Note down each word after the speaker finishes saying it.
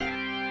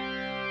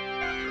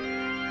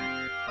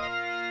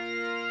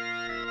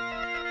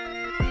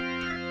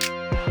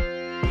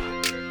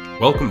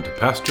Welcome to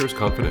Pastors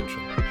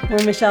Confidential.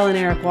 We're Michelle and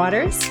Eric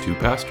Waters. Two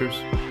pastors,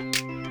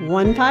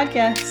 one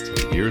podcast.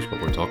 and here's what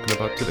we're talking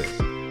about today.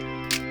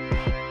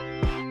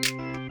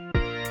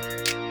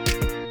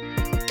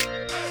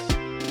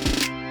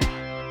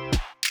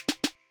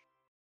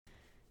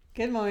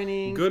 Good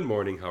morning. Good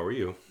morning. How are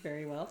you?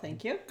 Very well,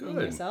 thank you. Good.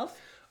 And yourself?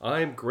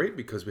 I'm great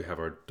because we have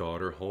our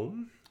daughter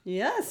home.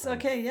 Yes.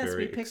 Okay. Yes,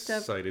 Very we picked up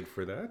excited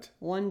for that.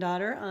 one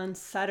daughter on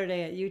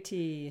Saturday at UT.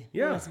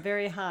 Yeah. It was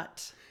very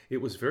hot.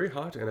 It was very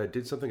hot, and I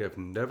did something I've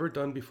never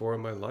done before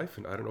in my life,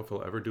 and I don't know if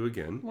I'll ever do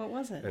again. What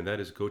was it? And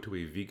that is go to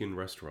a vegan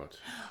restaurant.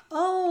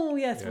 Oh,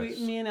 yes. Yes.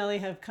 Me and Ellie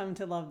have come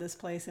to love this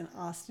place in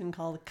Austin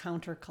called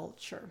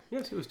Counterculture.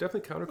 Yes, it was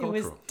definitely countercultural.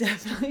 It was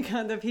definitely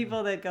the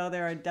people that go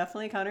there are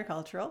definitely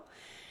countercultural.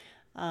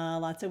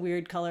 Lots of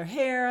weird color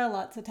hair,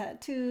 lots of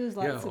tattoos,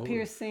 lots of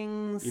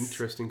piercings.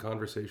 Interesting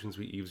conversations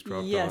we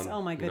eavesdropped on. Yes.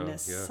 Oh my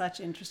goodness. Yeah. Such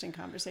interesting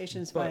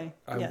conversations. But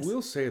I Yes.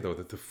 will say though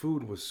that the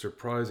food was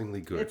surprisingly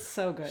good. It's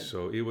so good.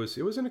 So it was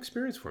an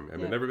experience for me. I mean,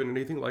 Yeah. I've never been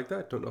anything like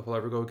that. Don't know if I'll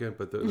ever go again.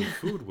 But the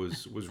food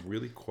was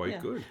really quite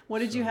Yeah. good. What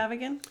did you have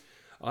again?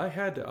 I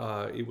had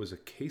it was a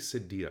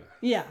quesadilla.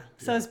 Yeah,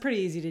 so it's pretty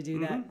easy to do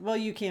that. Well,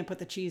 you can't put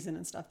the cheese in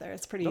and stuff there.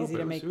 It's pretty easy but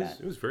to make that.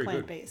 It was very good.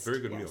 Plant-based. Very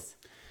good meal. Yes.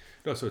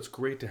 No, so it's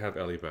great to have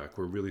Ellie back.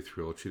 We're really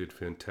thrilled. She did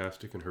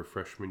fantastic in her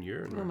freshman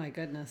year, and Oh my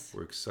goodness.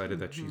 we're excited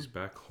that she's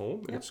back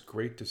home. And Yep. it's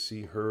great to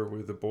see her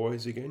with the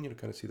boys again.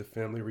 Kind of see the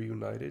family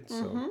reunited.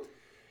 So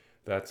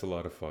that's a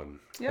lot of fun.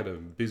 Yep. Had a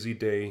busy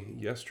day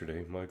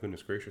yesterday. My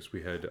goodness gracious,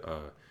 we had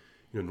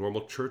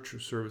normal church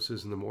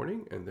services in the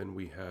morning, and then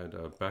we had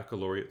a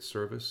baccalaureate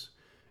service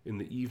in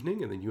the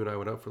evening, and then you and I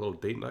went out for a little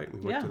date night.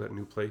 We went Yeah. to that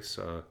new place.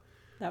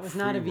 That was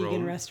not a Free vegan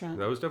Roam. restaurant.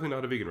 That was definitely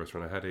not a vegan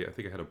restaurant. I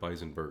think I had a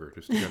bison burger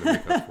just to kind of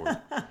make up for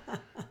it.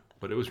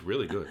 But it was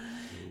really good.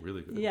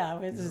 Really good. Yeah,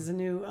 this is a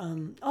new.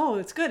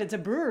 It's good. It's a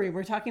brewery.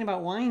 We're talking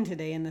about wine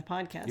today in the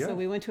podcast. Yeah. So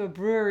we went to a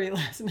brewery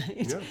last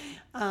night,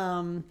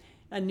 Yeah.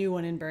 a new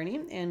one in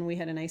Bernie, and we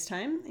had a nice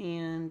time.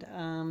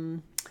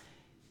 And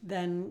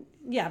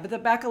but the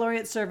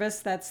baccalaureate service,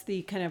 that's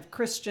the kind of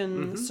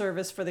Christian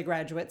service for the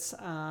graduates.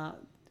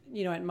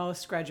 At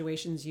most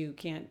graduations, you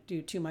can't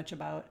do too much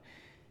about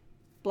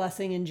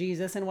blessing in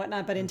Jesus and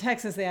whatnot, but in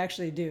Texas they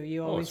actually do.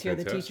 You always it's hear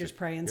the fantastic. teachers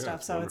pray and Yeah, stuff,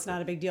 it's so it's wonderful.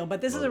 not a big deal. But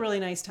this is a really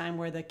nice time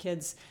where the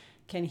kids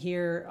can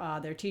hear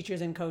their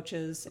teachers and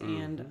coaches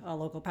and a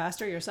local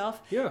pastor,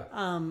 yourself, Yeah.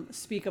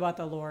 speak about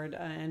the Lord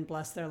and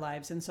bless their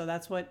lives. And so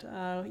that's what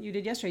you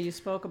did yesterday. You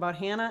spoke about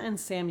Hannah and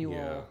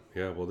Samuel.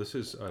 Yeah. Well, this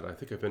is, I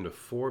think I've been to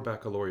 4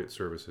 baccalaureate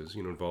services,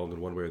 involved in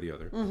one way or the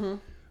other.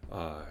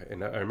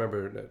 And I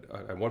remember that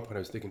at one point I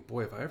was thinking,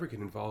 boy, if I ever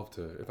get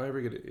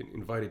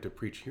invited to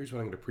preach, here's what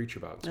I'm going to preach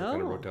about. So I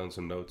kind of Oh. wrote down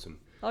some notes, and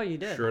Oh, you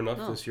did? sure enough,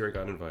 this year I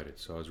got invited.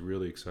 So I was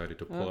really excited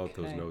to pull out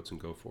those Okay. notes and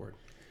go for it.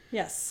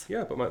 Yes.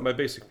 Yeah, but my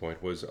basic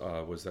point was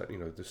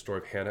that the story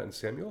of Hannah and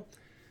Samuel,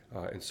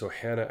 and so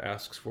Hannah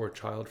asks for a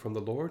child from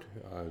the Lord.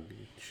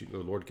 The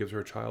Lord gives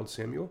her a child,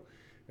 Samuel,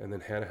 and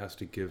then Hannah has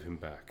to give him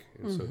back.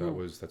 And so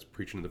that's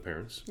preaching to the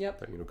parents. Yep.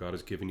 That God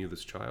has given you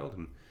this child,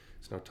 and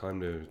it's now time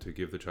to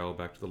give the child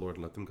back to the Lord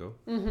and let them go.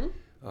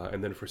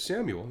 And then for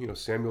Samuel,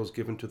 Samuel's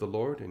given to the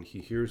Lord, and he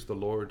hears the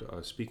Lord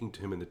speaking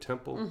to him in the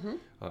temple,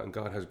 and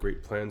God has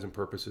great plans and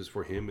purposes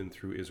for him and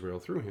through Israel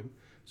through him.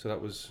 So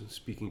that was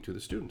speaking to the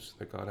students,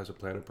 that God has a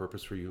plan and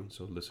purpose for you, and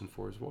so listen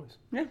for his voice.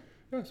 Yeah.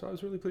 Yeah, so I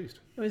was really pleased.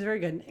 It was very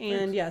good.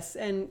 And yes,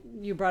 and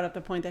you brought up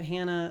the point that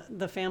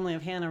the family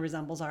of Hannah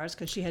resembles ours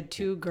because she had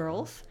 2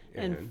 girls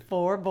and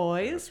 4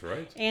 boys. That's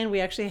right. And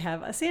we actually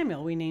have a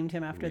Samuel. We named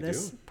him after We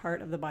this do.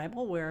 part of the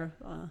Bible where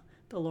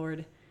the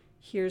Lord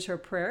hears her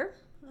prayer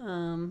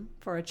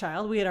for a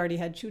child. We had already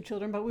had 2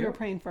 children, but we were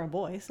praying for a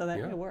boy, so that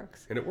Yeah. it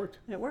works. And it worked.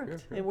 It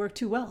worked. Yeah. It worked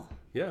too well.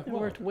 Yeah. It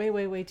worked way,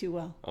 way, way too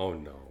well. Oh,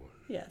 no.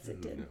 Yes,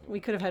 it did. We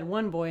could have had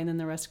 1 boy and then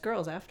the rest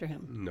girls after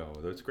him. No,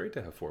 it's great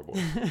to have 4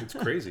 boys. It's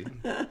crazy.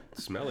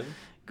 It's smelly.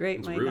 Great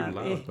It's might rude not and be.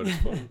 loud, but it's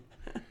fun.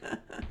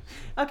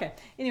 Okay.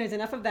 Anyways,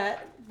 enough of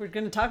that. We're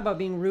going to talk about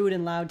being rude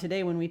and loud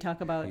today when we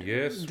talk about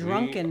Yes,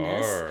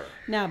 drunkenness. we are.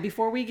 Now,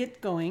 before we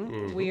get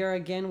going, we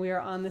are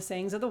on the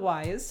sayings of the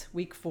wise,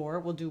 week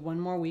 4. We'll do one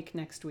more week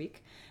next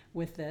week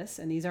with this,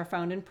 and these are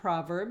found in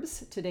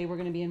Proverbs. Today we're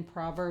going to be in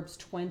Proverbs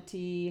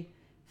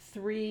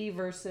 23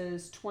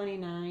 verses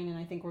 29, and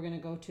I think we're going to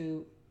go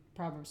to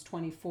Proverbs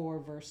 24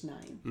 verse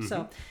 9.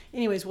 So,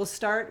 anyways, we'll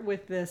start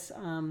with this.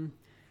 I'll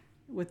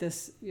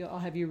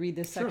have you read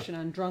this section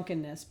on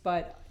drunkenness,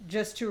 but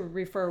just to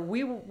refer,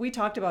 we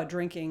talked about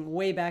drinking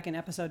way back in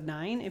episode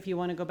 9. If you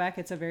want to go back,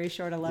 it's a very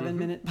short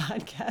 11-minute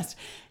podcast,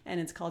 and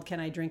it's called "Can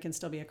I Drink and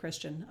Still Be a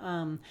Christian?"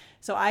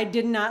 So I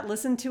did not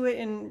listen to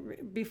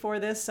it before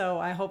this,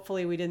 so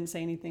hopefully we didn't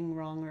say anything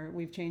wrong or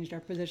we've changed our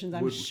positions.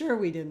 I'm sure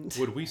we didn't.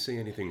 Would we say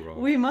anything wrong?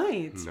 We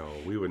might. No,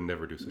 we would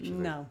never do such a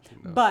thing. No.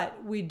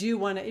 But we do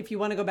want to, if you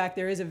want to go back,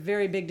 there is a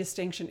very big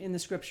distinction in the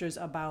scriptures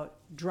about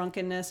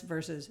drunkenness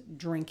versus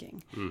drinking.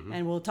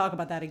 And we'll talk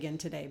about that again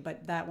today.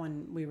 But that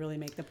one, we really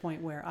make the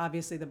point where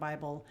obviously the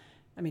Bible,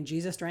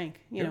 Jesus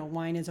drank.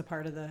 Wine is was a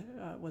part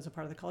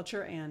of the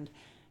culture, and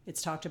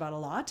it's talked about a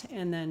lot.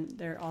 And then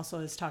there also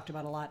is talked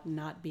about a lot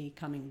not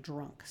becoming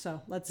drunk.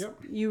 So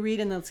you read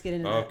and let's get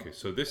into that. Okay,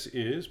 so this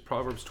is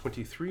Proverbs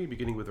 23,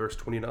 beginning with verse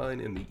 29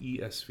 in the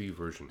ESV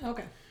version.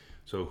 Okay.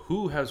 So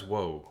who has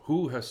woe?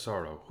 Who has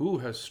sorrow? Who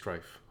has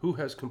strife? Who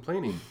has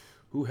complaining?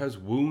 Who has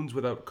wounds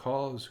without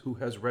cause? Who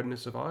has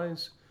redness of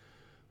eyes?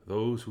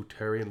 Those who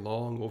tarry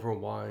long over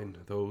wine,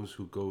 those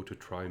who go to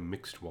try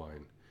mixed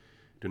wine.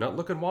 Do not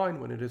look at wine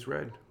when it is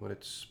red, when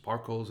it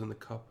sparkles in the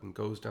cup and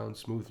goes down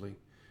smoothly.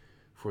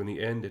 For in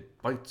the end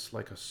it bites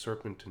like a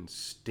serpent and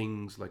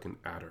stings like an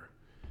adder.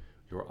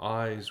 Your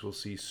eyes will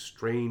see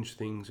strange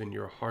things, and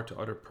your heart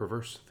utter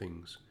perverse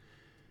things.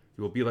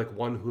 You will be like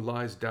one who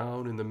lies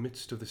down in the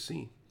midst of the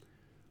sea,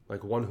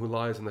 like one who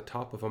lies on the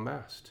top of a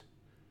mast.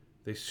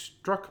 They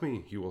struck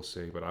me, you will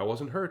say, but I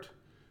wasn't hurt.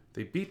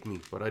 They beat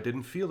me, but I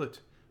didn't feel it.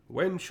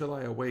 When shall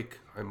I awake?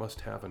 I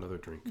must have another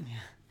drink. Yeah.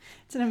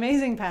 It's an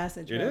amazing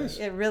passage. It really. is.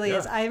 It really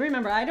is. I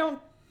remember, I don't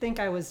think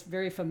I was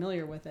very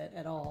familiar with it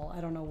at all.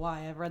 I don't know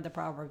why. I've read the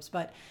Proverbs,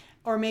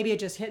 or maybe it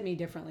just hit me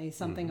differently.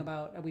 Something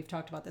about, we've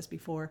talked about this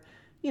before,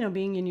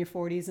 being in your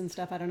 40s and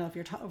stuff. I don't know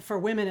if for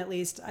women at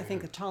least, I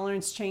think the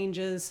tolerance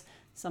changes,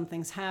 some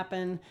things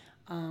happen.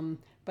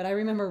 But I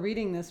remember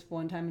reading this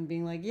one time and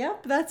being like,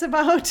 yep, that's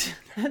about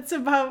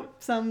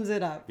sums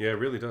it up. Yeah, it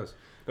really does.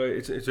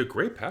 It's a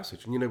great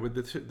passage. And,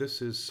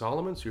 this is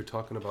Solomon, so you're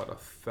talking about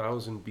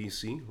 1000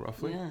 BC,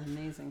 roughly. Yeah,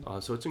 amazing.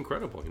 So it's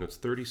incredible. It's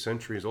 30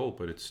 centuries old,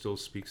 but it still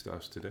speaks to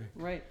us today.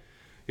 Right.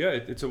 Yeah,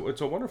 it's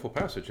a wonderful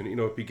passage. And,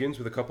 it begins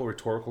with a couple of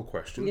rhetorical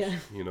questions. Yeah,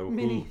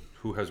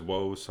 who has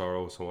woe,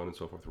 sorrow, so on and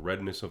so forth.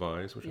 Redness of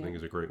eyes, which I think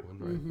is a great one,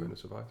 right? Mm-hmm.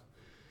 Redness of eyes.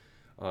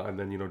 And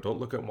then, don't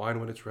look at wine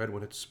when it's red,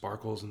 when it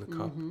sparkles in the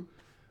cup. Mm-hmm.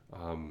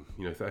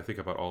 I think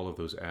about all of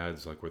those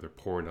ads, like where they're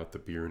pouring out the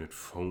beer and it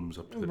foams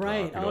up to the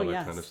right. top,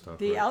 that kind of stuff.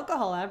 The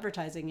alcohol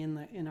advertising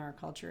in our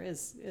culture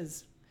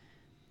is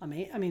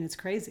amazing. I mean, it's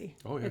crazy.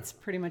 Oh yeah. It's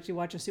pretty much, you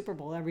watch a Super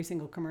Bowl, every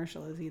single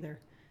commercial is either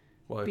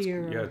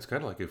beer. It's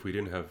kind of like if we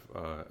didn't have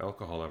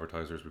alcohol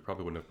advertisers, we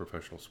probably wouldn't have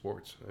professional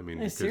sports. I mean,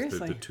 because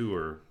the two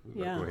are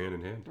go hand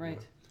in hand.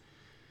 Right.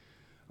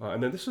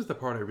 And then this is the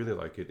part I really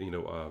like.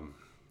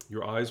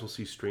 Your eyes will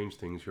see strange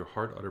things, your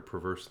heart utter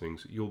perverse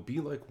things. You'll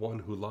be like one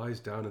who lies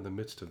down in the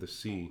midst of the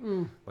sea,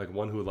 like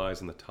one who lies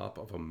on the top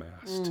of a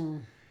mast.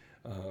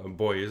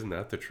 Boy, isn't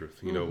that the truth?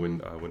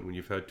 When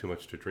you've had too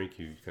much to drink,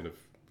 you kind of,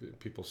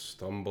 people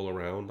stumble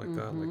around like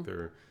that, like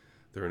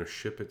they're in a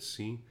ship at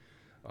sea.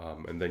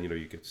 And then,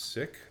 you get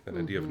sick. That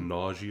idea of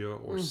nausea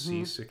or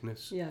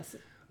seasickness. Yes.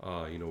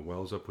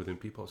 Wells up within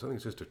people. So I think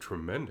it's just a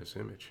tremendous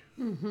image.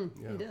 Mm-hmm.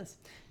 Yeah. It is.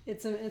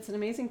 It's an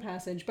amazing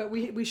passage, but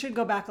we should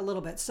go back a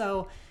little bit.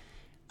 So,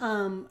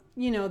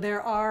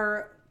 there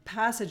are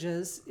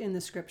passages in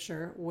the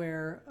scripture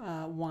where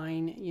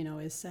wine,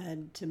 is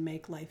said to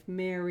make life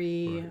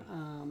merry,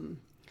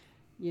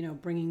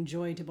 right. Bringing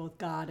joy to both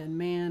God and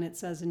man, it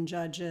says in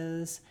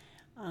Judges.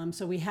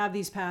 So we have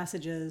these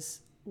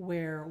passages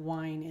where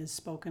wine is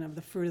spoken of,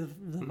 the fruit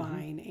of the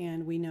vine,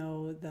 and we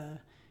know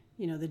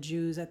the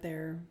Jews at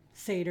their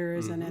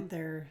seders and at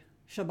their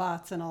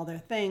Shabbats and all their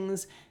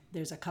things,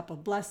 there's a cup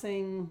of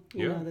blessing,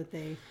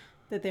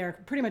 that they are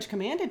pretty much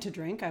commanded to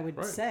drink, I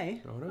would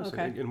say. Oh, no,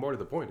 okay. And more to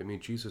the point, I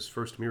mean, Jesus'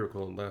 first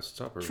miracle and Last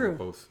Supper were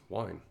both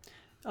wine.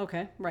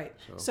 Okay, right.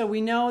 So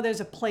we know there's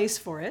a place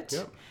for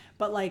it,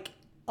 but like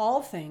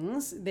all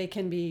things, they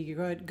can be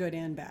good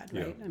and bad,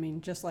 right? Yeah. I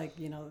mean, just like,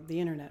 the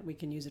internet, we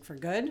can use it for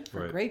good,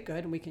 for great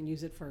good, and we can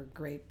use it for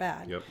great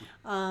bad. Yep.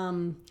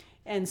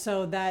 And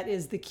so that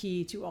is the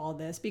key to all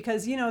this,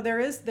 because,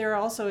 there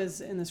also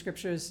is in the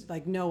scriptures,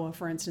 like Noah,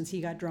 for instance,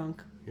 he got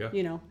drunk,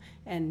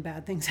 and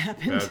bad things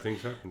happened. Bad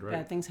things happened, right.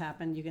 Bad things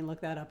happened. You can look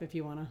that up if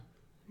you want to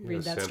read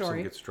that Samson story.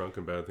 Samson gets drunk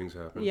and bad things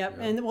happen. Yep.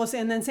 Yeah.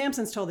 And then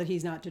Samson's told that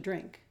he's not to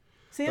drink.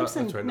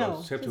 Samson, that's right.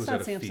 no, Samson was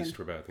at a feast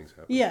where bad things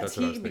happen. Yes,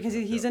 because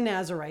he's a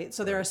Nazirite.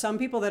 So there are some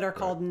people that are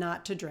called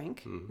not to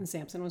drink, and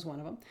Samson was one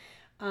of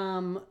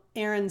them.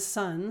 Aaron's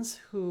sons,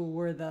 who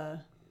were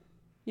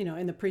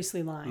in the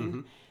priestly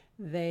line,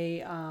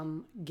 they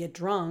get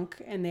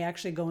drunk and they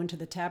actually go into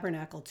the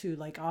tabernacle to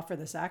offer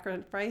the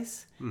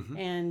sacrifice.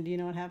 And you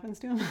know what happens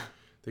to them?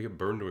 They get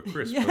burned to a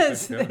crisp.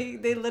 Yes,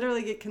 they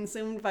literally get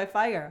consumed by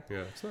fire.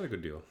 Yeah, it's not a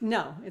good deal.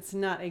 No, it's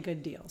not a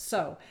good deal.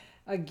 So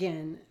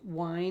again,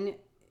 wine,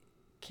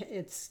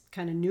 it's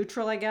kind of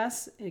neutral, I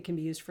guess. It can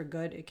be used for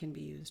good. It can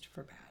be used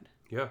for bad.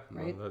 Yeah,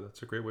 right?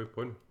 That's a great way of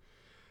putting it.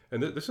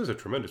 And this is a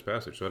tremendous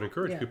passage, so I'd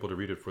encourage people to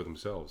read it for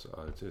themselves.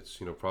 It's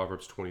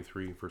Proverbs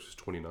 23, verses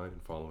 29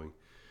 and following.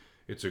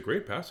 It's a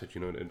great passage,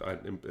 and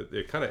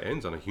it kind of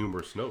ends on a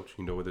humorous note,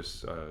 with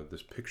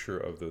this picture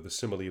of the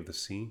simile of the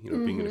sea,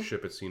 being in a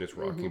ship at sea and it's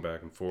rocking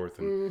back and forth,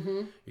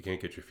 and you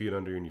can't get your feet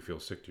under you and you feel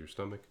sick to your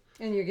stomach.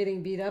 And you're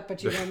getting beat up,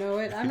 but you don't know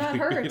it. I'm not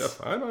hurt.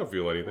 I don't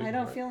feel anything. I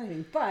don't feel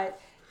anything, but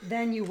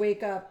then you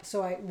wake up.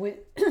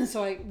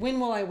 When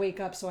will I wake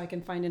up so I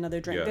can find another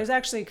drink? Yeah. There's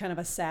actually kind of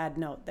a sad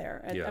note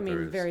there. Yeah, I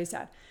mean, very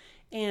sad.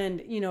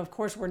 And, of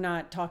course, we're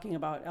not talking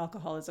about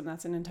alcoholism.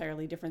 That's an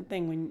entirely different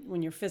thing.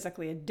 When you're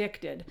physically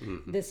addicted,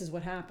 this is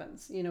what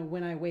happens.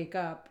 When I wake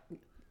up,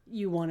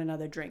 you want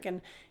another drink.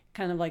 And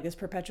kind of like this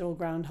perpetual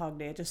Groundhog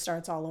Day, it just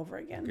starts all over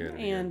again.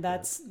 And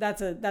that's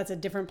a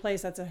different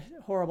place. That's a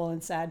horrible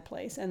and sad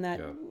place. And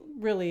that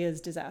really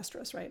is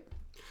disastrous, right?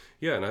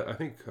 Yeah, and I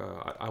think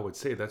I would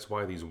say that's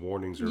why these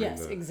warnings are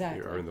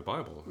exactly. are in the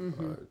Bible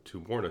to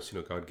warn us.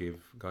 God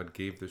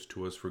gave this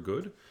to us for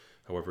good.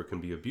 However, it can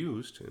be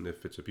abused, and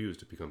if it's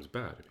abused, it becomes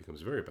bad. It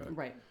becomes very bad.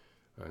 Right.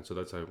 And so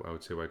that's I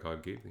would say why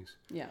God gave these.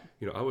 Yeah.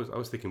 I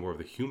was thinking more of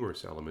the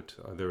humorous element.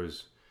 There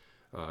is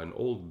an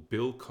old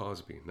Bill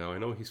Cosby. Now I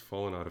know he's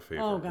fallen out of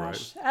favor. Oh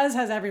gosh, right? As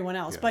has everyone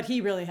else, but he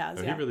really has.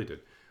 He really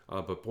did.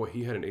 But boy,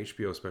 he had an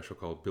HBO special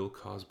called Bill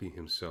Cosby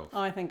Himself.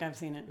 Oh, I think I've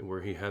seen it.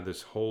 Where he had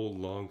this whole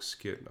long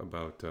skit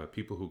about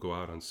people who go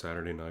out on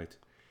Saturday night,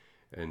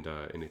 and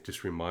it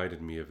just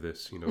reminded me of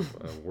this,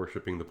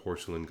 worshiping the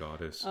porcelain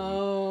goddess.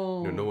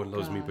 And, no one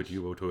loves me but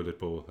you, O toilet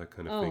bowl, that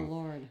kind of thing. Oh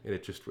Lord! And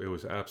it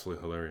was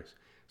absolutely hilarious.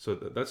 So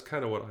that's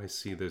kind of what I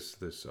see this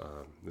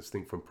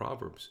thing from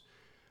Proverbs.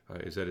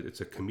 Is that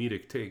it's a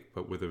comedic take,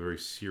 but with a very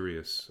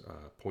serious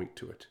point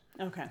to it.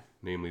 Okay.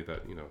 Namely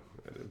that,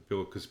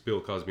 because Bill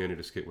Cosby ended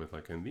a skit with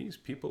and these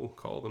people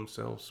call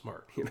themselves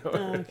smart,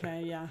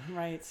 Okay, yeah,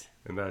 right.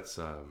 And that's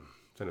I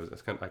kind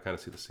of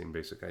see the same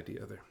basic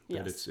idea there.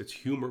 Yes. That it's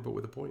humor, but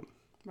with a point.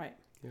 Right.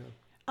 Yeah.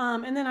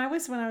 And then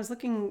when I was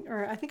looking,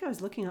 or I think I was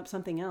looking up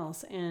something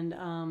else, and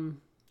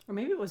or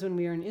maybe it was when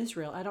we were in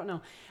Israel. I don't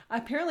know.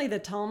 Apparently, the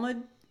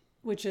Talmud,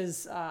 which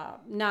is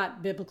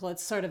not biblical.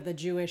 It's sort of the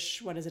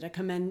Jewish, a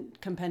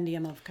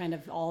compendium of kind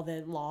of all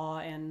the law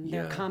and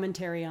their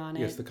commentary on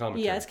it. Yes, the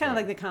commentary. Yeah, it's kind of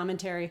like the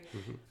commentary.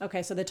 Mm-hmm.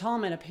 Okay, so the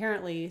Talmud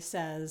apparently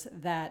says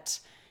that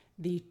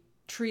the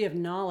tree of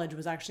knowledge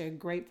was actually a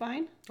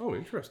grapevine. Oh,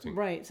 interesting.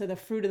 Right, so the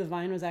fruit of the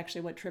vine was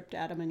actually what tripped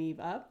Adam and Eve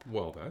up.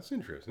 Well, that's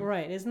interesting.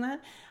 Right, isn't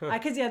that?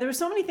 Because, there were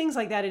so many things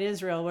like that in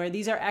Israel where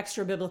these are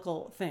extra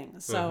biblical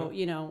things. So,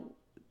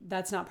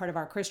 that's not part of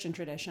our Christian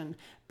tradition,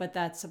 but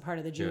that's a part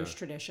of the Jewish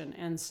tradition.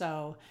 And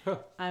so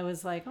I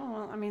was like, oh,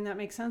 well, I mean, that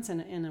makes sense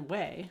in a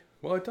way.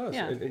 Well, it does.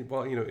 Yeah.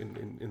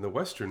 In the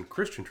Western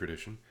Christian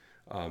tradition,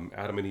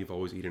 Adam and Eve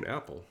always eat an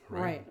apple,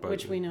 right? Right,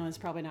 which we know is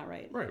probably not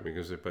right. Right,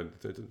 because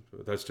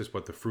that's just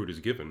what the fruit is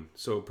given.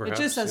 So perhaps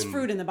it just says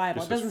fruit in the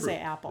Bible. It doesn't say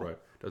apple. Right,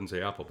 it doesn't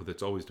say apple, but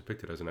it's always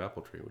depicted as an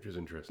apple tree, which is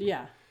interesting.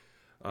 Yeah,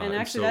 and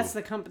actually, that's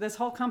this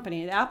whole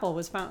company. Apple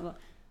was found.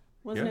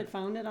 Wasn't it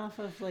founded off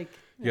of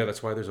Yeah,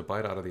 that's why there's a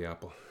bite out of the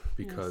apple,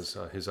 because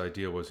his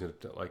idea was kind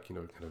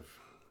of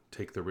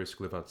take the risk,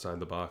 live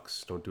outside the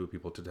box, don't do what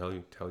people tell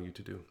you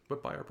to do,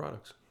 but buy our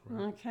products.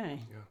 Right? Okay.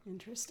 Yeah.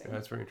 Interesting. Yeah,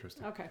 that's very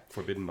interesting. Okay.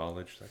 Forbidden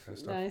knowledge, that kind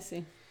of stuff. I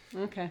see.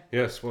 Okay.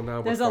 Yes. Well,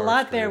 now there's a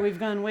lot there. We've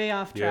gone way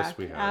off track. Yes,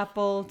 we have.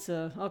 Apple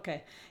to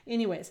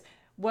Anyways.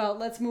 Well,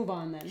 let's move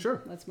on then.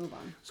 Sure. Let's move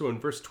on. So in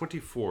verse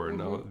 24,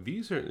 now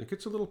it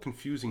gets a little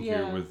confusing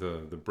here with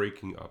the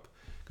breaking up.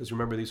 Because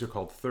remember, these are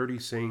called 30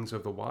 sayings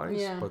of the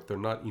wise, but they're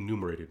not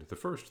enumerated. The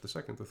first, the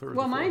second, the third.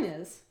 Well, mine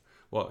is.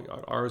 Well,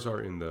 ours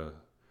are in the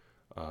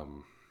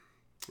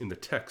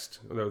text,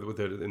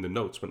 in the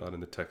notes, but not in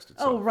the text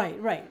itself. Oh,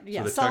 right.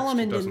 Yeah, so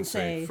Solomon didn't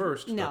say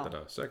first, no.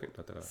 Second,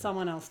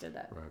 Someone else did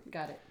that. Right.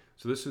 Got it.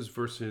 So this is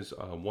verses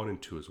 1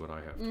 and 2 is what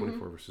I have.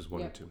 24 verses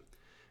 1 and 2.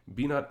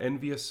 Be not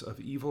envious of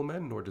evil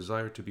men, nor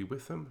desire to be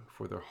with them,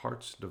 for their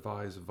hearts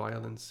devise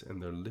violence,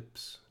 and their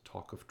lips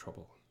talk of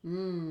trouble.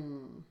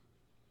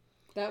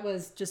 That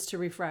was, just to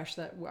refresh,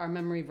 that our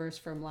memory verse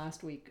from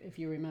last week, if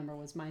you remember,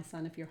 was, my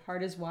son, if your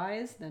heart is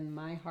wise, then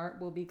my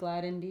heart will be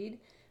glad indeed.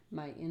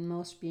 My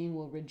inmost being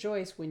will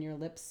rejoice when your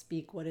lips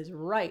speak what is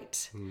right.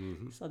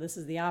 Mm-hmm. So this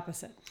is the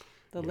opposite.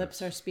 The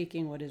lips are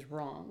speaking what is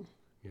wrong.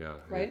 Yeah.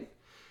 Right?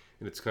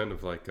 And it's kind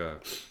of like,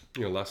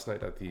 last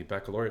night at the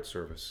baccalaureate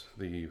service,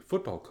 the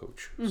football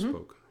coach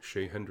spoke,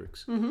 Shea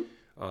Hendricks.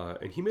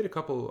 And he made a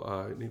couple,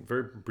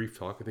 very brief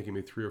talk. I think he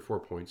made 3 or 4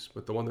 points.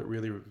 But the one that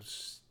really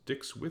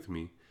sticks with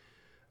me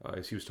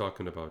is he was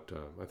talking about,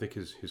 I think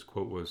his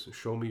quote was,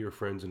 show me your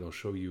friends and I'll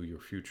show you your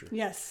future.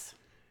 Yes.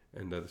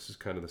 And this is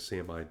kind of the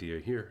same idea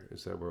here,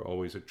 is that we're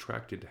always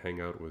attracted to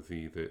hang out with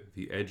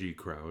the edgy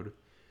crowd,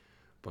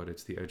 but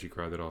it's the edgy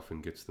crowd that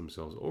often gets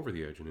themselves over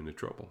the edge and into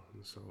trouble.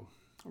 And so,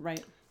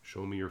 right.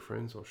 Show me your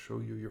friends, I'll show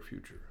you your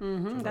future.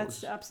 Mm-hmm. So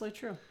that's absolutely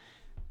true.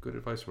 Good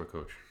advice from a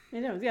coach.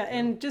 It is, yeah.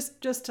 And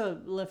just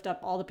to lift up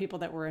all the people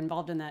that were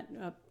involved in that,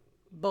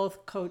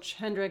 both Coach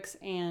Hendricks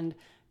and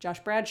Josh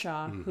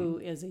Bradshaw, who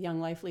is a young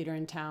life leader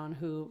in town,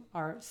 who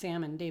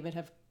Sam and David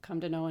have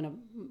come to know in a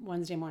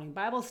Wednesday morning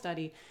Bible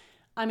study.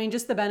 I mean,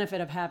 just the benefit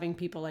of having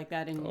people like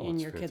that in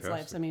your kids'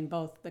 lives. I mean,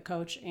 both the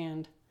coach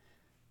and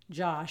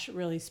Josh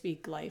really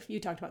speak life. You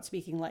talked about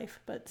speaking life,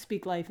 but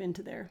speak life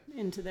into their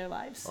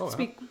lives.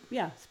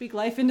 Speak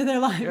life into their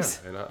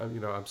lives. Yeah,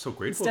 and I'm so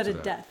grateful instead to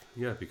of that. death.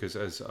 Yeah, because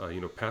as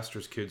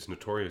pastors' kids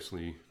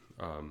notoriously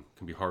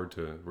can be hard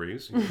to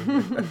raise.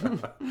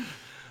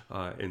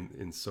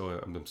 And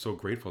so I'm so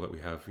grateful that we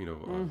have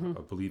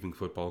a believing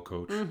football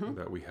coach,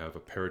 that we have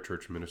a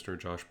parachurch minister,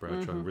 Josh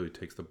Bradshaw, who really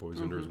takes the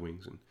boys under his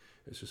wings, and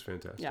it's just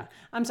fantastic. Yeah,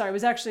 I'm sorry. It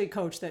was actually a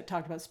coach that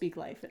talked about speak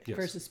life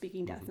versus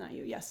speaking death, not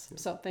you. Yes. Yeah.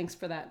 So thanks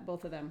for that,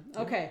 both of them.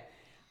 Okay.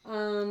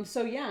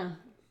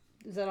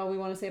 Is that all we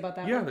want to say about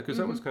that Yeah, one? because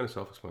that one's kind of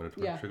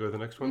self-explanatory. Yeah. Should I go to the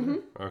next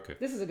one? Okay.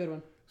 This is a good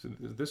one. So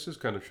this is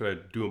kind of, should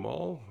I do them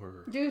all?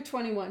 Or Do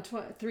 21,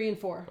 3 and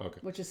 4, Okay.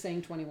 which is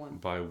saying 21.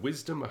 By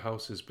wisdom a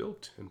house is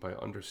built, and by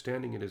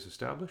understanding it is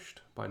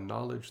established. By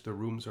knowledge the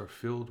rooms are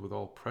filled with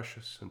all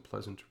precious and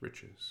pleasant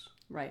riches.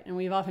 Right. And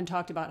we've often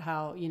talked about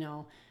how,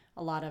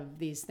 a lot of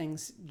these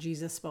things,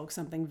 Jesus spoke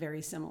something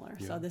very similar.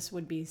 Yeah. So this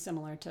would be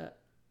similar to,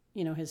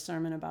 his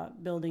sermon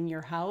about building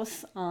your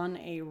house on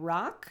a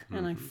rock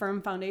and a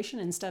firm foundation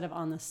instead of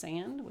on the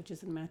sand, which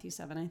is in Matthew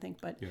 7, I think.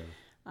 But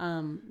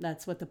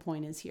that's what the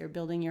point is here,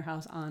 building your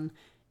house on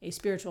a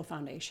spiritual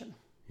foundation.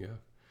 Yeah.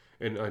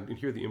 And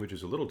here the image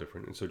is a little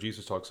different. And so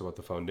Jesus talks about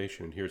the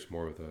foundation, and here's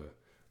more of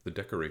the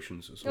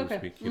decorations, so to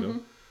speak,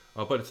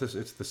 But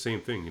it's the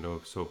same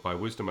thing, So by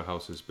wisdom a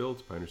house is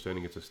built, by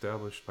understanding it's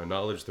established, by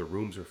knowledge the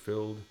rooms are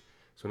filled.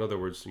 So in other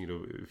words,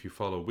 if you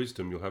follow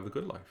wisdom, you'll have the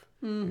good life.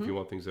 If you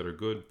want things that are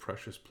good,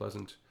 precious,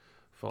 pleasant,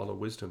 follow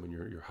wisdom, and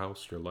your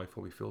house, your life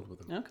will be filled with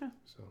them. Okay.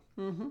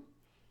 So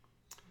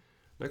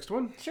next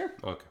one? Sure.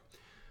 Okay.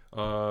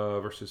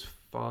 Verses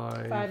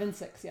 5 and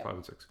 6, yeah. 5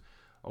 and 6.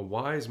 A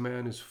wise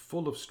man is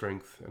full of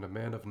strength, and a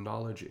man of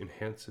knowledge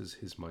enhances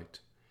his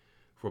might.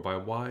 For by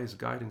wise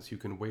guidance you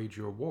can wage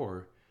your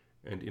war,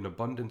 and in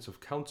abundance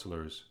of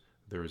counselors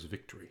there is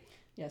victory.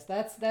 Yes,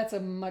 that's a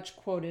much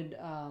quoted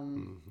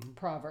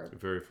proverb.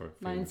 Very famous.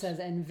 Mine says,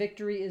 and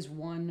victory is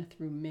won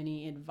through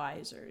many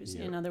advisors.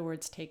 Yeah. In other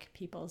words, take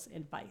people's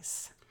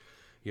advice.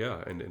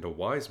 Yeah, and a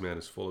wise man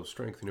is full of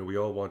strength. We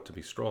all want to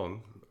be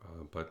strong,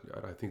 but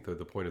I think that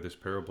the point of this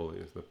parable,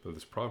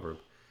 this proverb,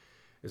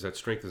 is that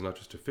strength is not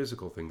just a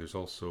physical thing. There's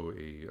also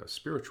a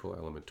spiritual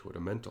element to it, a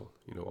mental.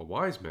 A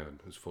wise man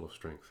is full of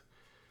strength.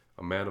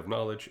 A man of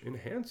knowledge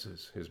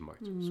enhances his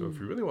might. So if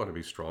you really want to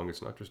be strong,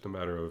 it's not just a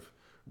matter of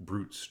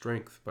brute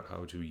strength, but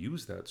how to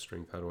use that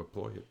strength, how to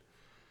employ it.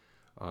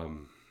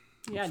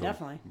 Yeah, so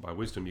definitely. By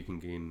wisdom, you can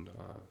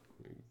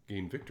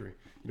gain victory.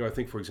 I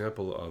think, for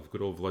example, of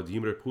good old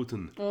Vladimir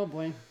Putin. Oh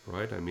boy!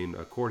 Right. I mean,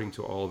 according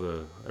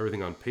to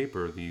everything on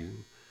paper, the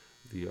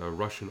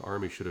Russian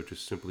army should have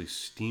just simply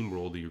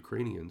steamrolled the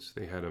Ukrainians.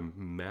 They had a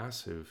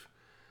massive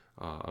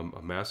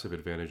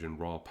advantage in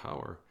raw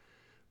power,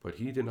 but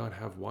he did not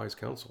have wise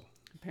counsel.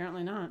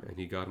 Apparently not. And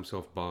he got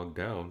himself bogged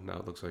down. Now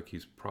it looks like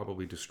he's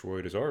probably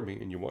destroyed his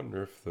army, and you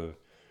wonder if the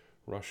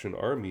Russian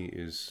army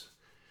is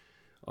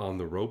on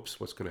the ropes.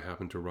 What's going to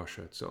happen to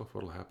Russia itself?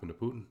 What will happen to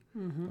Putin?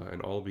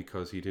 And all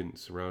because he didn't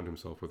surround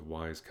himself with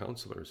wise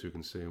counselors who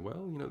can say,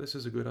 well, this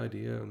is a good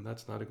idea, and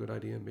that's not a good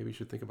idea. Maybe you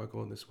should think about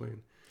going this way.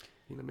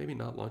 And, maybe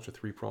not launch a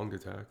 3-pronged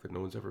attack that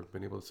no one's ever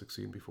been able to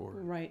succeed before.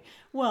 Right.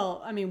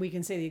 Well, I mean, we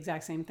can say the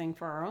exact same thing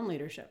for our own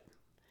leadership.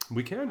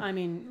 We can. I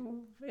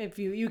mean, if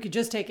you could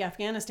just take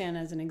Afghanistan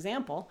as an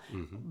example,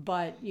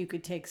 but you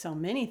could take so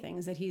many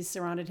things that he's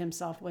surrounded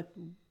himself with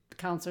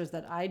counselors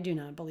that I do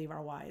not believe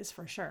are wise,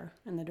 for sure,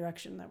 in the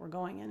direction that we're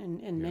going in.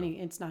 And many,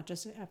 it's not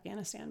just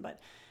Afghanistan, but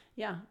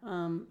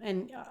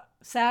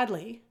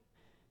sadly,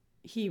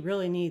 he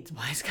really needs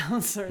wise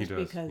counselors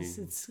because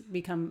it's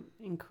become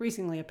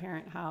increasingly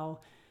apparent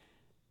how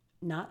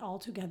not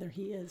altogether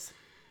he is.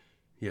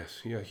 Yes,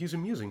 yeah, he's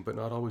amusing, but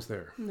not always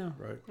there. No,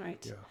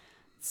 right. Yeah.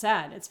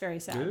 Sad. It's very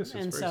sad. It is.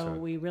 And so sad.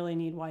 We really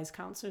need wise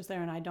counselors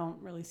there, and I don't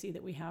really see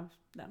that we have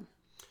them.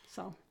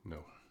 So. No.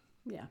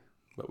 Yeah.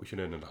 But we should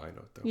end on a high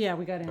note, though. Yeah,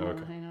 we got to end on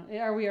a high note.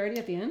 Are we already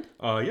at the end?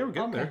 Yeah, we're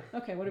getting there.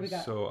 Okay, what do we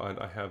got? So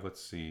I have,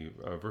 let's see,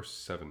 verse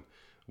 7.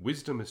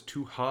 Wisdom is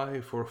too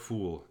high for a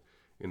fool.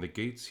 In the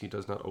gates he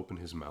does not open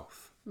his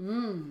mouth.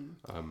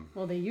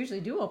 Well, they usually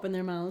do open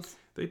their mouths.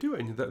 They do,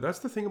 and that's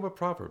the thing about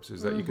Proverbs,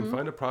 is that you can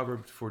find a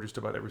proverb for just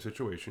about every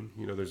situation.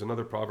 There's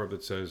another proverb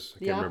that says,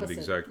 I can't remember the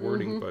exact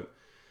wording, but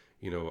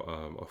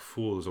a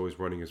fool is always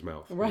running his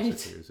mouth. Right.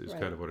 Is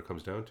kind of what it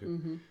comes down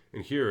to.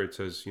 And here it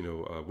says,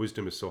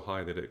 wisdom is so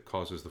high that it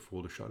causes the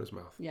fool to shut his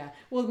mouth. Yeah.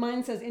 Well,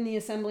 mine says, in the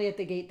assembly at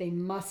the gate, they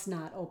must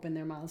not open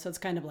their mouths. So it's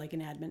kind of like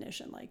an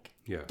admonition, like,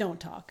 don't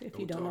talk if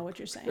you don't know what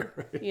you're saying,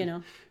 Right.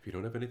 If you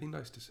don't have anything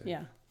nice to say.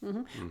 Yeah.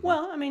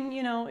 Well, I mean,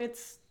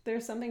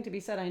 there's something to be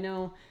said. I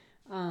know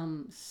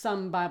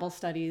some Bible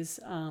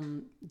studies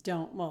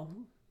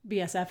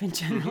BSF in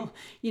general,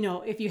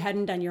 if you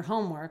hadn't done your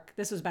homework,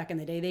 this was back in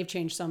the day, they've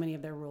changed so many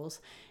of their rules.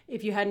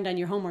 If you hadn't done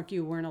your homework,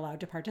 you weren't allowed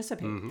to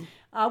participate,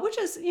 which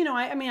is,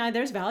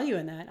 there's value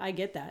in that. I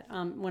get that.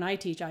 When I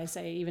teach, I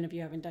say, even if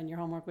you haven't done your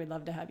homework, we'd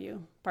love to have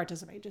you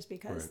participate just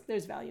because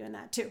there's value in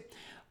that too.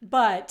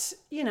 But,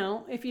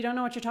 if you don't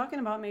know what you're talking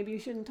about, maybe you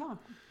shouldn't talk.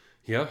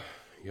 Yeah.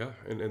 Yeah,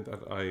 and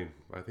I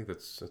think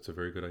that's a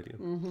very good idea.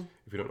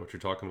 If you don't know what you're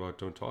talking about,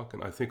 don't talk.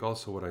 And I think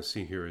also what I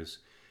see here is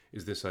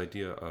this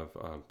idea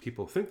of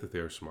people think that they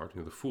are smart,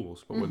 the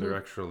fools, but when they're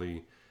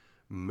actually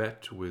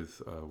met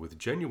with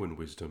genuine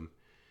wisdom,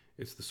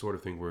 it's the sort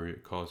of thing where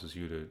it causes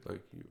you to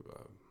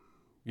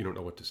you don't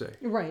know what to say.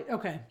 Right.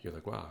 Okay. You're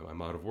like, wow,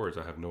 I'm out of words.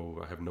 I have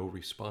no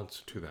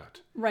response to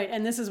that. Right,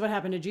 and this is what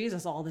happened to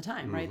Jesus all the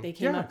time, right? They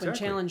came up and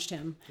challenged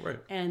him, right?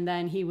 And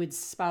then he would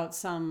spout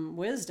some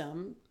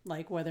wisdom,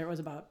 like whether it was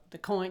about the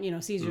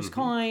coin, Caesar's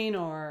coin,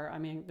 or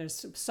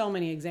there's so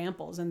many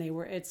examples, and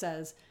it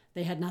says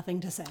they had nothing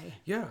to say.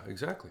 Yeah,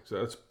 exactly.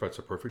 So that's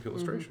a perfect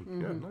illustration.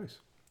 Yeah, nice.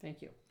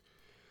 Thank you.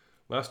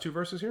 Last two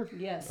verses here?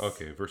 Yes.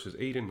 Okay, verses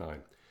 8 and 9.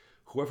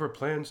 Whoever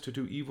plans to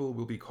do evil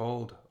will be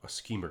called a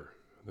schemer.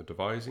 The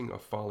devising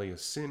of folly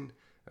is sin,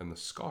 and the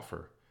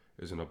scoffer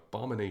is an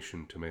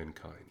abomination to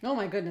mankind. Oh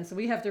my goodness.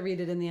 We have to read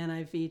it in the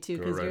NIV too,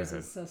 because right yours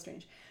ahead. is so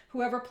strange.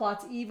 Whoever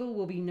plots evil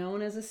will be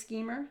known as a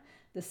schemer.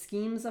 The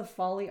schemes of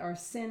folly are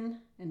sin,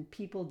 and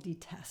people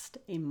detest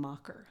a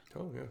mocker.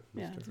 Oh, yeah.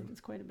 That's different.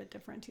 It's quite a bit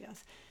different,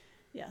 yes.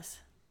 Yes.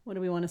 What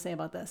do we want to say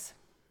about this?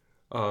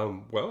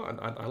 Well,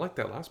 I like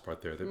that last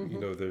part there. That you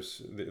know,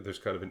 there's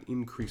kind of an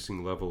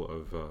increasing level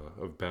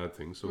of bad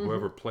things. So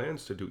whoever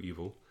plans to do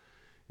evil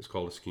is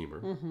called a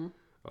schemer.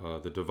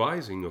 The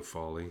devising of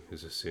folly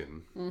is a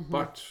sin,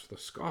 but the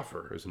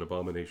scoffer is an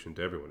abomination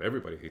to everyone.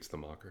 Everybody hates the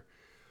mocker,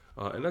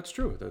 and that's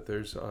true. That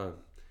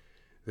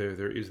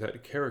there is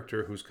that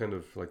character who's kind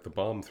of like the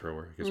bomb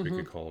thrower. I guess we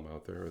could call him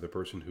out there, or the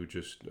person who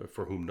just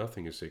for whom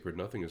nothing is sacred,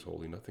 nothing is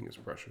holy, nothing is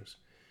precious.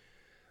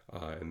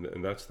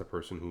 And that's the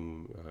person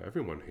who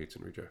everyone hates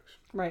and rejects.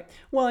 Right.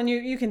 Well, and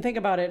you can think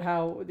about it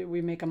how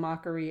we make a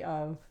mockery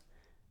of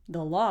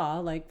the law.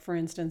 Like, for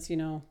instance, you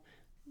know,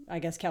 I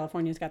guess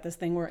California's got this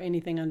thing where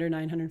anything under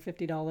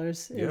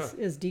 $950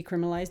 is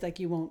decriminalized. Like,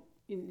 you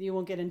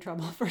won't get in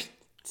trouble for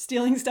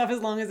stealing stuff as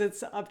long as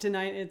it's up to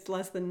it's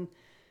less than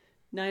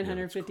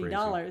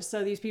 $950.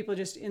 So these people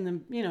just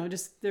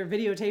they're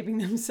videotaping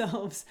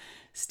themselves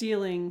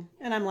stealing,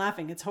 and I'm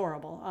laughing. It's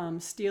horrible.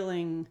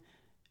 Stealing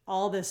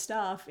all this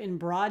stuff in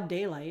broad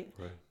daylight,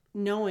 right,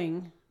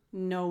 knowing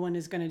no one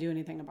is going to do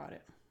anything about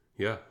it.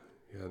 Yeah,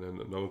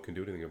 no one can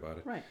do anything about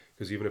it. Right.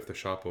 Because even if the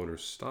shop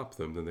owners stop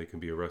them, then they can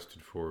be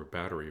arrested for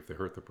battery if they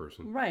hurt the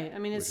person. Right. I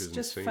mean, it's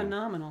just insane.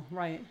 Phenomenal.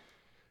 Right.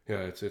 Yeah,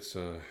 it's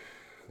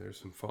there's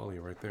some folly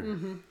right there.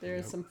 There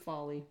is some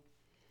folly.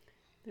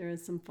 There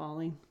is some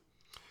folly.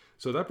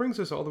 So that brings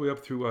us all the way up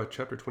through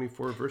chapter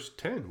 24, verse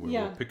 10.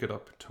 We'll pick it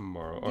up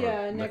tomorrow. Or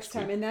next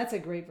time. Week. And that's a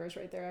great verse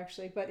right there,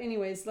 actually. But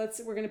anyways,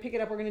 we're going to pick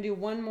it up. We're going to do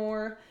one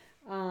more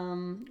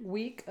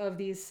week of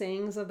these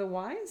sayings of the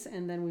wise,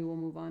 and then we will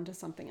move on to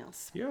something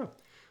else. Yeah.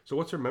 So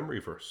what's our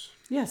memory verse?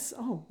 Yes.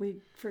 Oh, we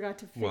forgot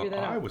to figure that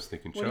out. I was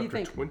thinking what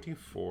chapter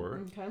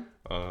 24,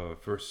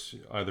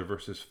 either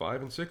verses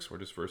 5 and 6 or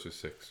just verses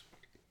 6.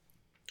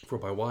 For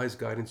by wise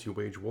guidance you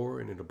wage war,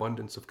 and in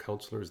abundance of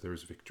counselors there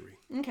is victory.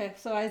 Okay,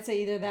 so I'd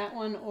say either that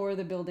one or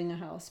the building a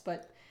house,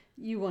 but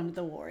you wanted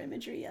the war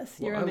imagery, yes.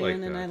 You're a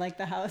man, and I like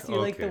the house. You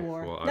like the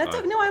war. Well, I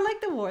like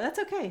the war. That's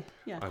okay.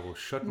 Yeah. I will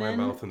shut my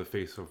mouth in the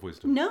face of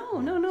wisdom.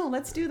 No.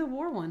 Let's do the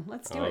war one.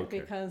 Let's do it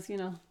because,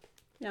 yeah.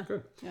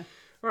 Good. Yeah.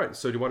 All right,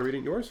 so do you want to read it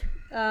in yours?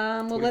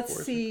 Well,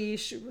 let's see.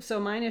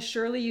 So mine is,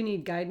 surely you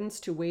need guidance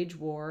to wage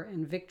war,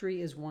 and victory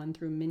is won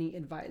through many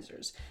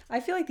advisors. I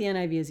feel like the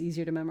NIV is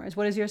easier to memorize.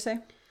 What does yours say?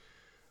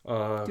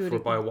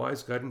 For by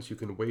wise guidance you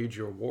can wage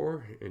your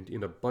war, and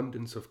in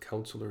abundance of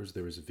counselors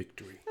there is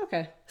victory.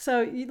 Okay,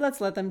 so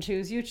let's let them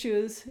choose. You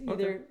choose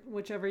either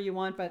whichever you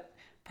want, but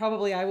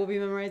probably I will be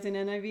memorizing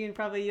NIV, and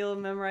probably you'll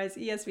memorize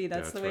ESV.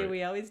 That's the way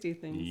we always do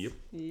things. Yep.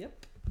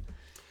 Yep.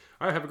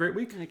 All right, have a great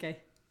week. Okay.